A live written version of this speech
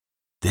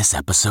This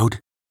episode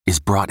is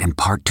brought in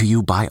part to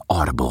you by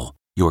Audible,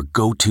 your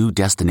go-to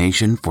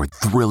destination for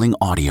thrilling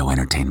audio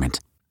entertainment.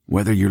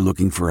 Whether you're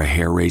looking for a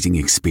hair-raising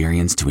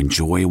experience to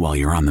enjoy while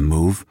you're on the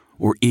move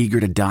or eager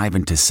to dive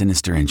into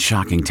sinister and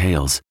shocking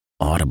tales,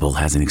 Audible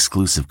has an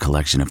exclusive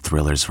collection of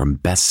thrillers from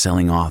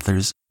best-selling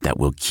authors that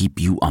will keep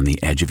you on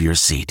the edge of your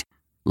seat.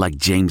 Like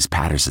James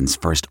Patterson's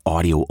first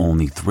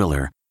audio-only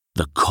thriller,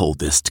 The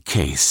Coldest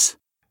Case.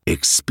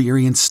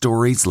 Experience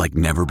stories like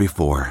never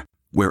before,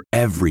 where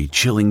every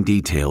chilling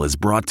detail is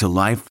brought to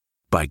life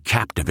by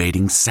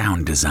captivating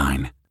sound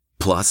design.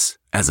 Plus,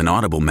 as an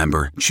Audible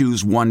member,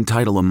 choose one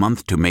title a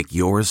month to make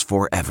yours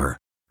forever.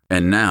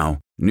 And now,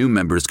 new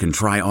members can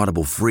try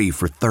Audible free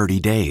for 30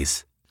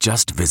 days.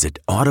 Just visit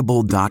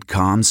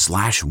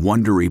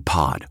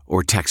audible.com/WonderyPod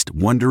or text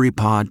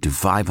WonderyPod to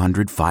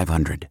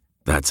 500-500.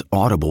 That's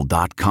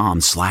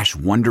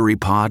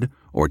audible.com/WonderyPod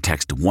or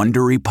text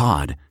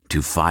WonderyPod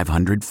to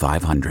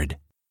 500-500.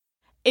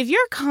 If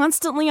you're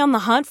constantly on the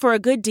hunt for a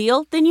good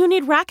deal, then you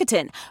need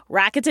Rakuten.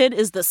 Rakuten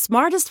is the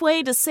smartest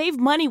way to save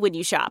money when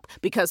you shop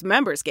because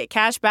members get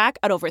cash back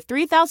at over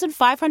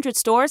 3,500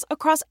 stores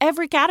across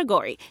every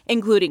category,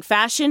 including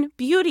fashion,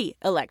 beauty,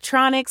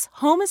 electronics,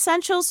 home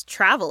essentials,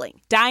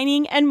 traveling,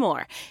 dining, and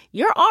more.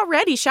 You're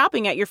already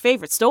shopping at your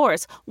favorite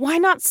stores. Why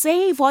not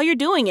save while you're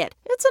doing it?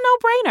 It's a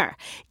no-brainer.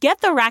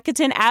 Get the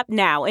Rakuten app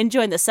now and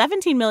join the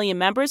 17 million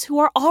members who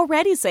are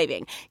already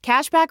saving.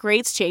 Cashback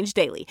rates change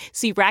daily.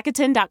 See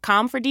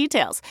Rakuten.com for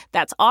details.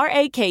 That's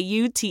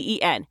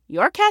Rakuten.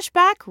 Your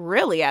cashback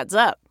really adds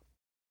up.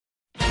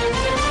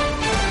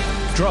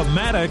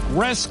 Dramatic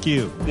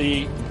rescue.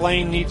 The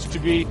plane needs to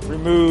be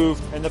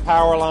removed and the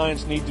power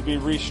lines need to be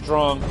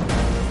restrung.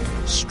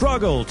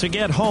 Struggle to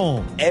get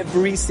home.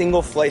 Every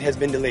single flight has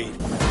been delayed.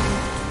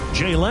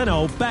 Jay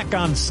Leno back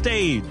on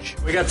stage.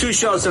 We got 2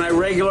 shows tonight,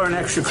 regular and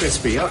extra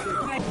crispy. Yep.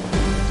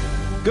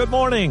 Good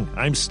morning.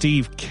 I'm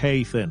Steve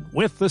Kathan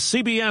with the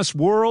CBS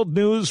World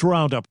News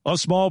Roundup. A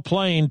small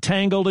plane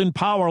tangled in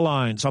power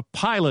lines. A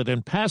pilot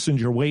and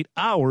passenger wait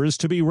hours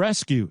to be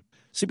rescued.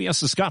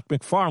 CBS's Scott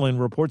McFarlane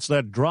reports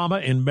that drama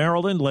in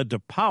Maryland led to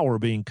power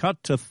being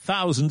cut to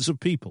thousands of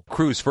people.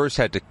 Crews first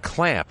had to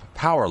clamp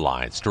power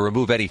lines to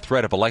remove any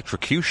threat of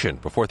electrocution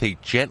before they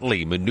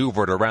gently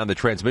maneuvered around the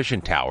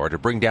transmission tower to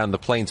bring down the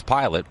plane's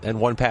pilot and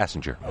one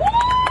passenger.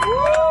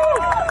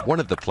 One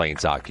of the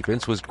plane's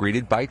occupants was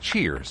greeted by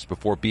cheers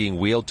before being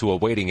wheeled to a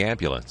waiting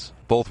ambulance.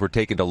 Both were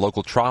taken to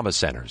local trauma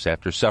centers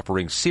after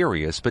suffering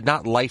serious but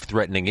not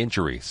life-threatening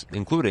injuries,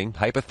 including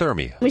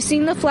hypothermia. We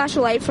seen the flash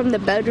of light from the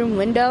bedroom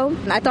window.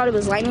 I thought it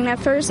was lightning at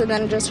first, and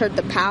then just heard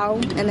the pow,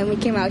 and then we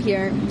came out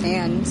here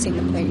and seen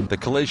the plane. The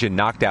collision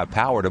knocked out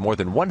power to more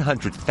than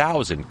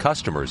 100,000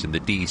 customers in the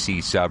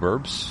D.C.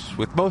 suburbs,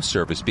 with most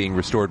service being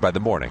restored by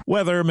the morning.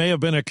 Weather may have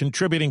been a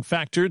contributing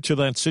factor to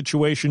that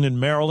situation in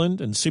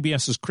Maryland, and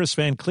CBS's Chris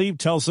Van Cleve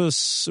tells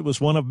us it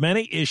was one of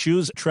many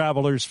issues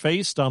travelers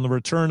faced on the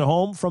return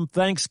home from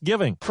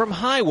Thanksgiving. From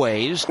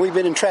highways, we've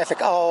been in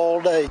traffic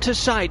all day, to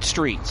side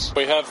streets.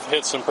 We have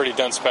hit some pretty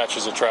dense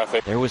patches of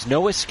traffic. There was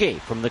no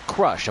escape from the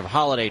crush of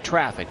holiday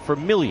traffic for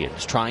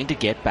millions trying to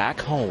get back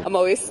home. I'm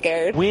always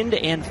scared. Wind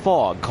and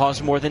fog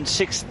caused more than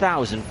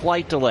 6,000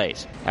 flight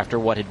delays after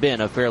what had been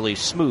a fairly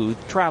smooth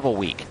travel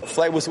week. The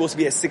flight was supposed to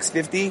be at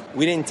 6:50.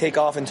 We didn't take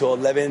off until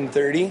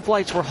 11:30.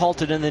 Flights were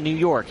halted in the New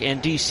York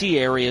and D.C.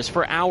 areas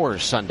for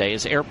hours Sunday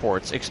as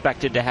airports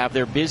expected to have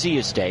their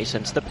busiest day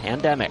since the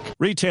pandemic.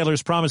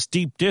 Retailers promised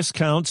deep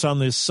discounts on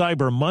this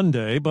Cyber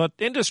Monday, but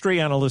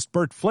industry analyst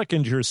Bert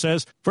Flickinger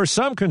says for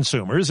some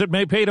consumers it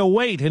may pay to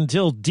wait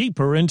until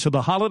deeper into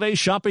the holiday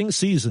shopping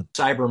season.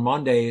 Cyber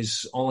Monday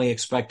is only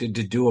expected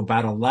to do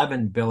about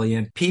 $11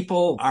 billion.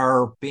 People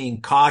are being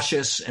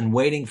cautious and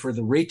waiting for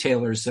the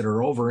retailers that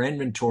are over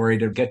inventory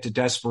to get to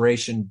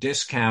desperation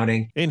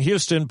discounting. In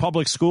Houston,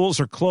 public schools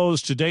are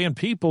closed today and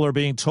people are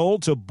being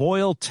told to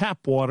boil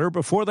tap water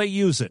before they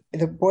use it.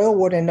 The boil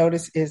water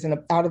notice is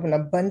out of an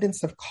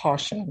abundance of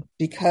caution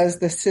because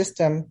the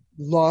system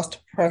lost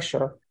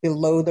pressure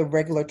below the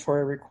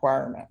regulatory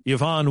requirement.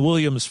 Yvonne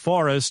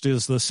Williams-Forrest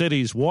is the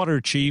city's water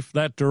chief.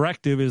 That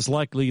directive is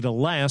likely to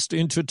last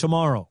into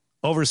tomorrow.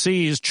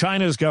 Overseas,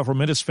 China's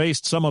government has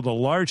faced some of the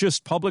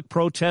largest public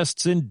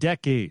protests in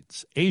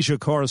decades. Asia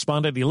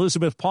correspondent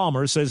Elizabeth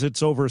Palmer says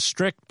it's over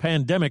strict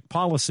pandemic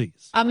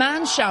policies. A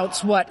man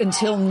shouts what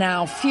until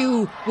now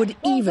few would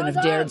even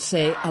have dared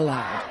say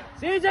aloud.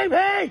 Xi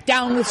Jinping!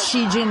 Down with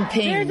Xi Jinping!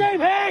 Xi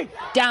Jinping!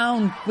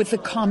 Down with the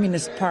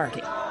Communist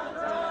Party.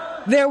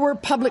 There were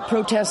public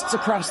protests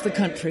across the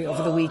country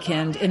over the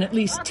weekend in at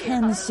least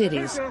 10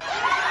 cities.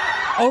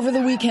 Over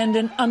the weekend,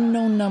 an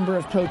unknown number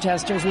of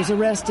protesters was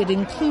arrested,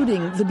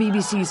 including the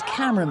BBC's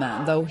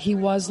cameraman, though he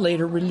was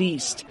later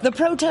released. The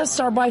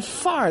protests are by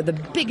far the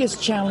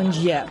biggest challenge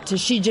yet to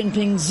Xi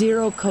Jinping's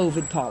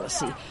zero-COVID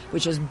policy,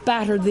 which has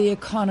battered the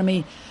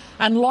economy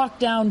and locked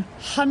down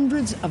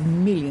hundreds of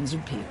millions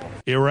of people.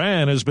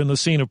 Iran has been the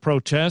scene of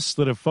protests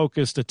that have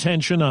focused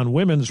attention on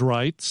women's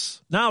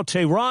rights. Now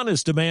Tehran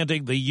is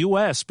demanding the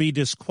U.S. be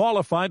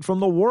disqualified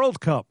from the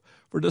World Cup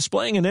for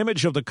displaying an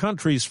image of the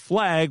country's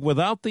flag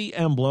without the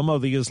emblem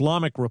of the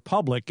Islamic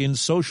Republic in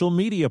social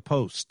media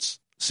posts.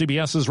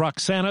 CBS's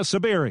Roxana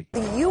Saberi.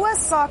 The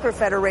U.S. Soccer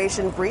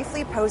Federation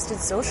briefly posted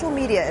social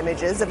media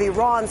images of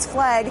Iran's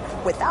flag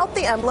without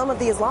the emblem of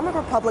the Islamic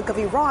Republic of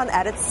Iran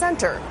at its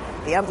center.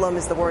 The emblem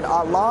is the word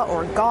Allah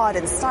or God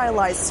in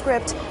stylized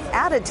script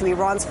added to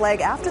Iran's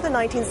flag after the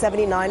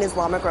 1979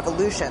 Islamic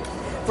Revolution.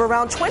 For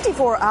around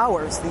 24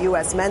 hours, the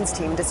U.S. men's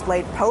team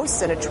displayed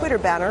posts and a Twitter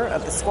banner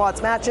of the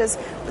squad's matches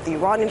with the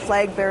Iranian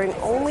flag bearing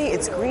only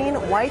its green,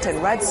 white,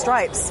 and red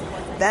stripes.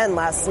 Then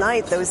last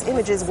night, those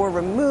images were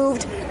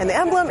removed, and the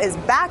emblem is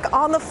back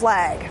on the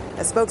flag.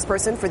 A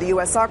spokesperson for the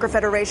U.S. Soccer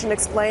Federation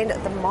explained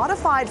the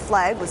modified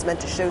flag was meant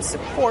to show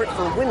support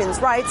for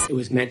women's rights. It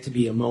was meant to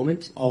be a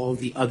moment. All of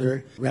the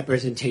other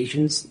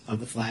representations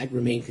of the flag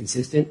remain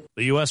consistent.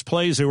 The U.S.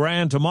 plays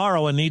Iran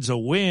tomorrow and needs a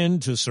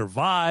win to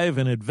survive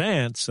and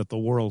advance at the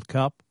World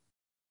Cup.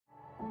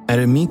 At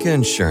Amica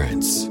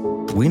Insurance,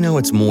 we know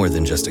it's more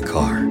than just a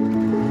car.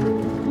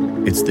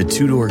 It's the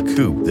two-door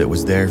coupe that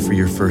was there for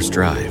your first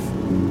drive,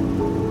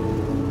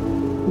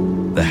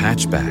 the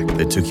hatchback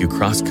that took you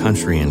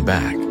cross-country and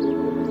back,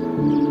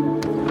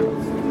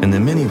 and the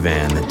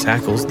minivan that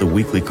tackles the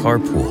weekly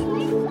carpool.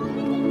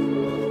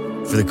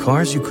 For the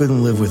cars you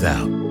couldn't live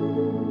without,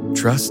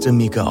 trust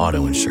Amica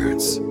Auto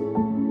Insurance.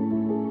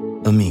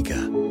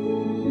 Amica.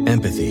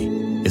 Empathy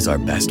is our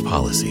best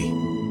policy.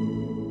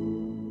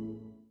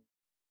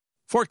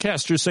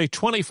 Forecasters say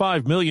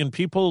 25 million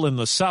people in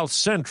the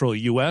south-central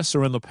U.S.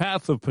 are in the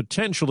path of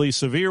potentially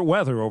severe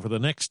weather over the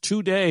next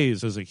 2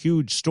 days as a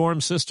huge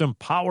storm system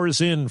powers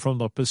in from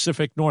the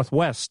Pacific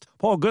Northwest.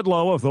 Paul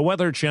Goodloe of the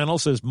Weather Channel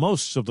says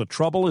most of the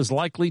trouble is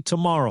likely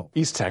tomorrow.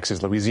 East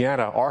Texas,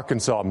 Louisiana,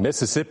 Arkansas,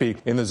 Mississippi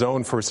in the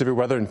zone for severe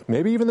weather, and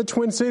maybe even the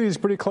Twin Cities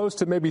pretty close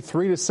to maybe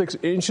 3 to 6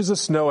 inches of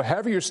snow,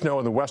 heavier snow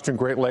in the western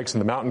Great Lakes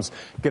and the mountains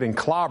getting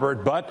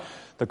clobbered, but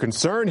the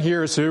concern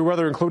here is severe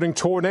weather, including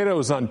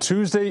tornadoes on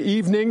Tuesday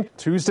evening,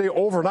 Tuesday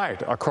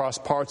overnight across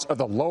parts of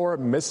the lower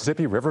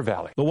Mississippi River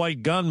Valley. The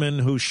white gunman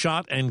who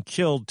shot and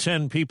killed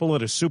 10 people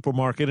at a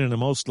supermarket in a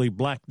mostly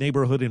black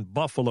neighborhood in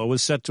Buffalo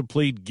is set to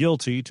plead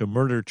guilty to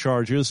murder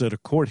charges at a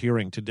court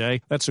hearing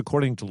today. That's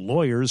according to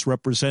lawyers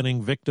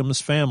representing victims'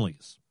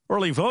 families.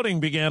 Early voting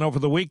began over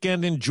the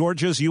weekend in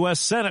Georgia's U.S.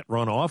 Senate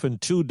runoff in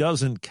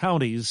 24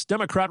 counties.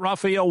 Democrat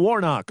Raphael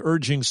Warnock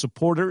urging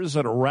supporters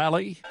at a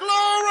rally.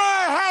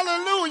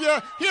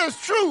 Hallelujah. His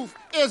truth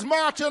is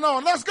marching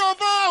on. Let's go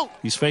vote.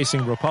 He's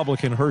facing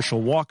Republican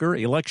Herschel Walker.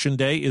 Election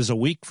Day is a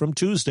week from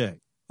Tuesday.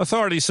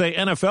 Authorities say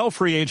NFL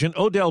free agent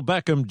Odell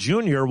Beckham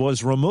Jr.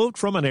 was removed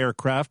from an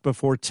aircraft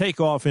before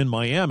takeoff in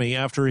Miami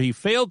after he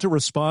failed to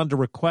respond to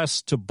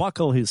requests to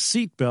buckle his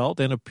seatbelt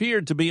and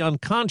appeared to be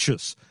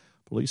unconscious.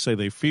 Police say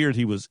they feared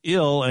he was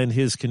ill and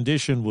his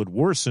condition would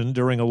worsen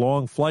during a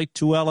long flight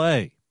to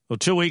L.A. Well,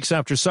 2 weeks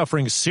after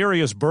suffering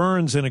serious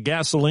burns in a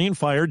gasoline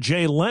fire,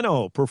 Jay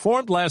Leno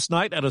performed last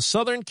night at a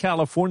Southern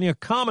California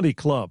comedy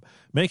club,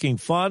 making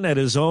fun at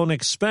his own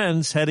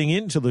expense heading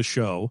into the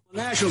show. The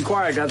National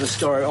Enquirer got the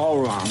story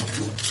all wrong.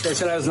 They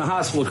said I was in the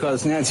hospital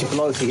because Nancy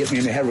Pelosi hit me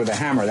in the head with a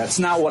hammer. That's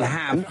not what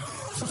happened.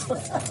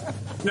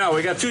 No,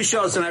 we got 2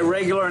 shows tonight,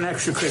 regular and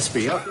extra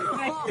crispy.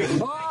 Okay.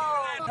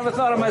 Never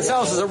thought of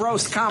myself as a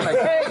roast comic.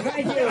 Hey,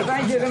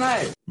 thank you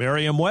tonight.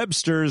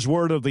 Merriam-Webster's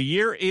word of the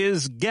year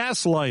is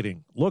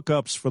gaslighting.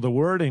 Lookups for the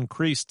word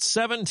increased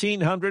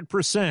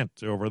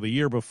 1,700% over the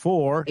year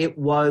before. It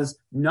was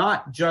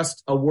not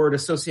just a word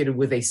associated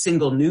with a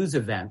single news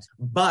event,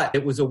 but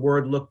it was a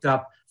word looked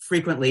up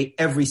frequently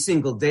every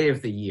single day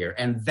of the year.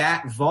 And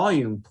that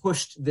volume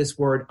pushed this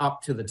word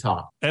up to the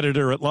top.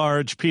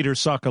 Editor-at-large Peter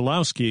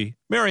Sokolowski.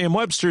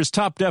 Merriam-Webster's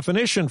top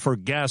definition for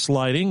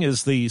gaslighting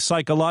is the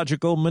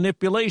psychological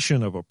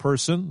manipulation of a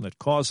person that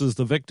causes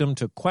the victim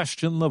to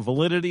question the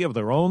validity of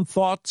their own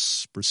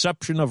thoughts,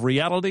 perception of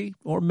reality,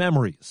 or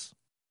memories.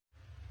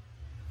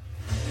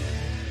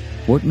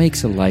 What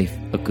makes a life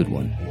a good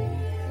one?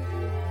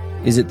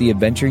 Is it the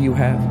adventure you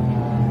have?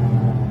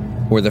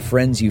 Or the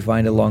friends you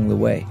find along the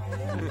way?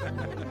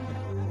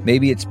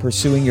 Maybe it's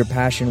pursuing your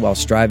passion while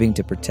striving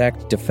to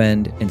protect,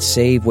 defend, and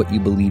save what you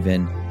believe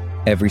in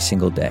every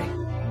single day.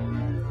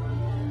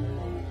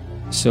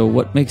 So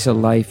what makes a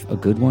life a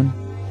good one?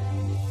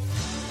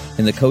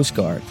 In the Coast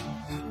Guard,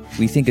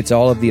 we think it's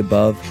all of the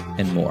above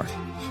and more.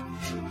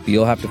 But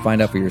you'll have to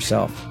find out for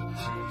yourself.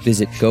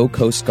 Visit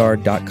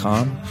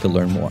gocoastguard.com to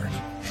learn more.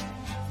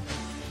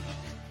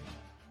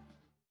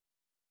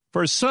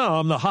 For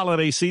some, the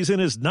holiday season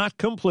is not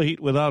complete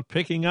without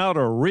picking out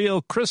a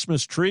real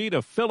Christmas tree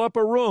to fill up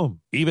a room,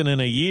 even in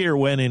a year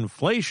when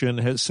inflation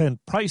has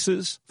sent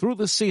prices through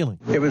the ceiling.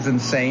 It was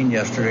insane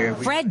yesterday.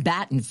 Fred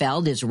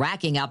Battenfeld is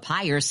racking up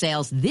higher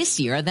sales this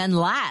year than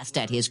last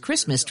at his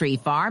Christmas tree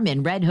farm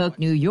in Red Hook,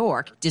 New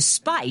York,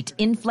 despite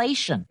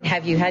inflation.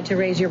 Have you had to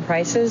raise your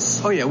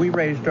prices? Oh, yeah, we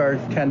raised ours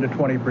 10 to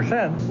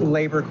 20%.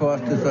 Labor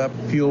cost is up,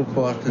 fuel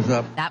cost is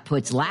up. That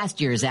puts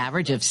last year's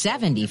average of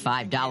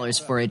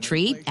 $75 for a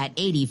tree at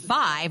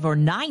 $85 or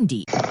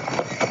 $90.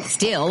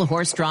 Still,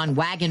 horse-drawn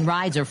wagon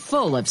rides are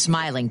full of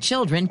smiling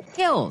children.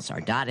 Hills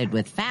are dotted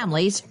with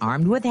families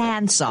armed with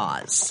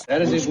handsaws.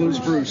 That is a Blues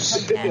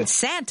Bruce. And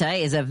Santa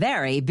is a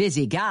very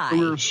busy guy.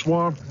 We were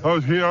swamped. I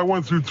was here. I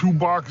went through 2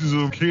 boxes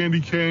of candy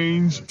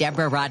canes.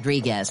 Deborah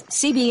Rodriguez,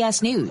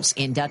 CBS News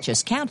in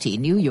Dutchess County,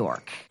 New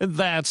York. And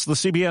that's the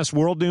CBS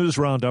World News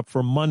Roundup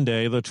for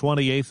Monday, the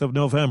 28th of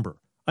November.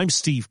 I'm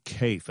Steve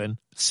Kathan,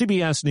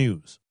 CBS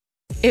News.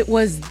 It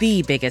was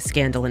the biggest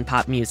scandal in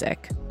pop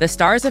music. The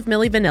stars of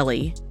Milli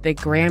Vanilli, the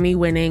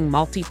Grammy-winning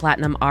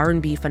multi-platinum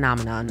R&B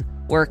phenomenon,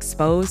 were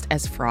exposed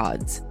as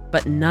frauds.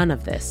 But none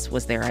of this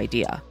was their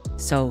idea.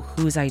 So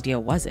whose idea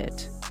was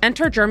it?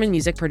 Enter German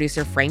music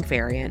producer Frank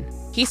Farian.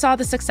 He saw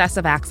the success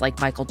of acts like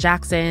Michael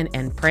Jackson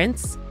and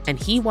Prince, and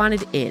he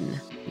wanted in,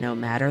 no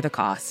matter the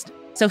cost.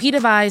 So he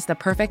devised the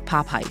perfect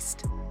pop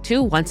heist.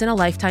 2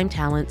 once-in-a-lifetime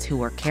talents who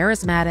were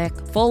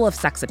charismatic, full of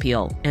sex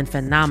appeal, and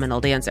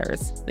phenomenal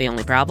dancers. The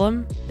only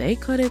problem? They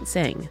couldn't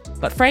sing.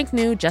 But Frank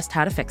knew just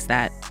how to fix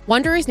that.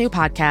 Wondery's new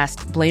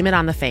podcast, Blame It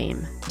on the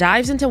Fame,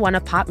 dives into one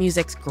of pop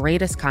music's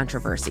greatest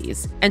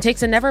controversies and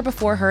takes a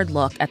never-before-heard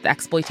look at the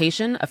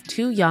exploitation of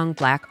 2 young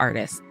Black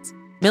artists.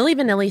 Milli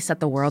Vanilli set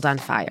the world on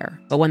fire,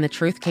 but when the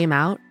truth came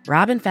out,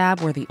 Rob and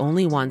Fab were the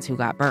only ones who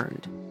got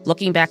burned.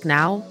 Looking back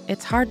now,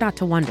 it's hard not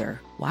to wonder,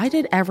 why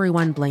did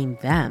everyone blame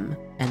them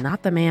and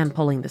not the man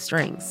pulling the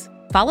strings?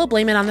 Follow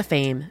Blame It on the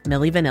Fame,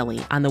 Milli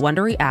Vanilli, on the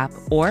Wondery app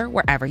or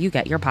wherever you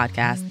get your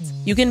podcasts.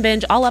 You can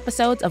binge all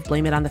episodes of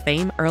Blame It on the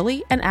Fame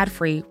early and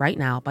ad-free right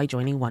now by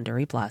joining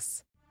Wondery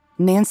Plus.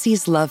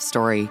 Nancy's love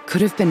story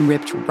could have been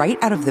ripped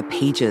right out of the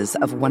pages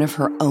of one of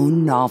her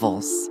own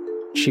novels.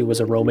 She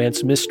was a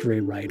romance mystery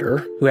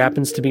writer who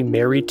happens to be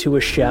married to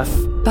a chef.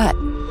 But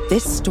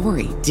this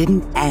story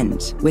didn't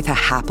end with a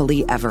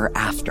happily ever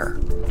after.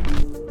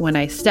 When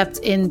I stepped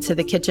into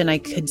the kitchen, I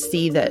could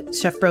see that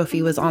Chef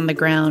Brophy was on the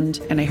ground,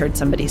 and I heard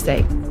somebody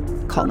say,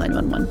 "Call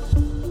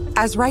 911."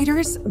 As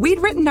writers, we'd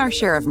written our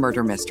share of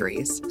murder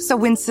mysteries. So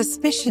when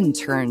suspicion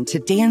turned to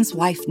Dan's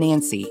wife,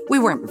 Nancy, we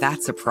weren't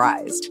that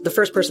surprised. The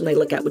first person they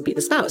look at would be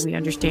the spouse. We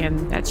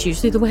understand that's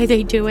usually the way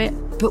they do it.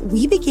 But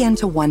we began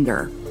to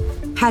wonder,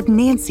 had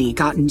Nancy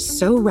gotten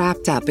so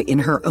wrapped up in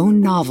her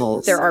own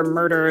novels... There are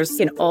murders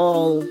in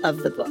all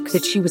of the books.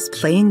 ...that she was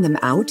playing them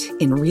out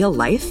in real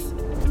life?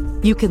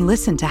 You can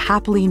listen to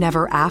Happily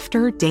Never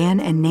After, Dan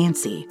and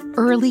Nancy,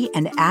 early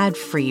and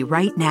ad-free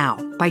right now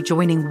by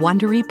joining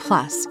Wondery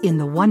Plus in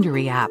the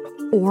Wondery app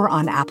or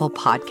on Apple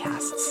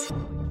Podcasts.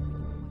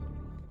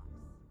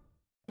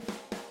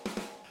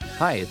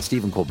 Hi, it's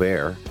Stephen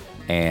Colbert,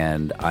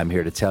 and I'm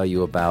here to tell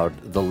you about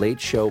The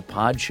Late Show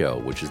Pod Show,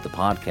 which is the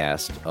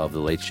podcast of The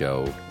Late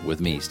Show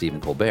with me,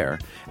 Stephen Colbert,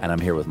 and I'm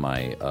here with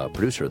my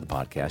producer of the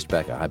podcast,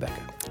 Becca. Hi,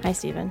 Becca. Hi,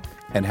 Stephen.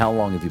 And how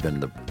long have you been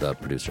the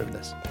producer of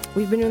this?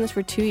 We've been doing this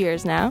for 2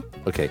 years now.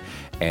 Okay.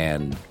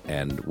 And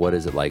what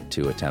is it like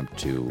to attempt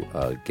to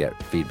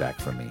get feedback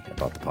from me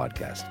about the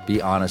podcast?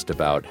 Be honest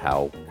about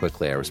how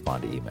quickly I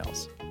respond to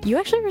emails. You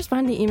actually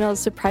respond to emails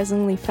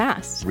surprisingly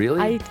fast. Really?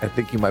 I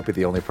think you might be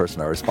the only person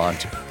I respond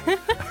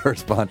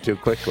to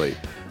quickly.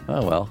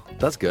 Oh, well,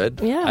 that's good.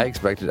 Yeah. I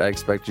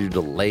expected you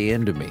to lay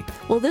into me.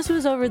 Well, this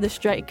was over the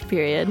strike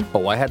period.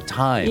 Oh, I had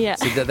time. Yeah.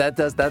 See, that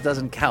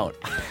doesn't count.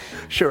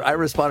 Sure, I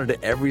responded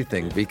to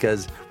everything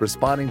because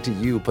responding to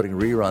you putting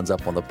reruns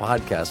up on the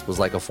podcast was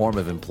like a form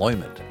of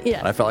employment. Yeah.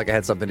 And I felt like I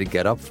had something to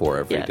get up for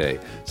every day.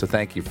 So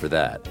thank you for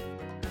that.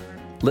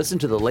 Listen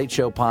to The Late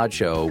Show Pod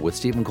Show with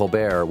Stephen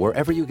Colbert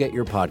wherever you get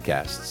your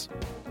podcasts.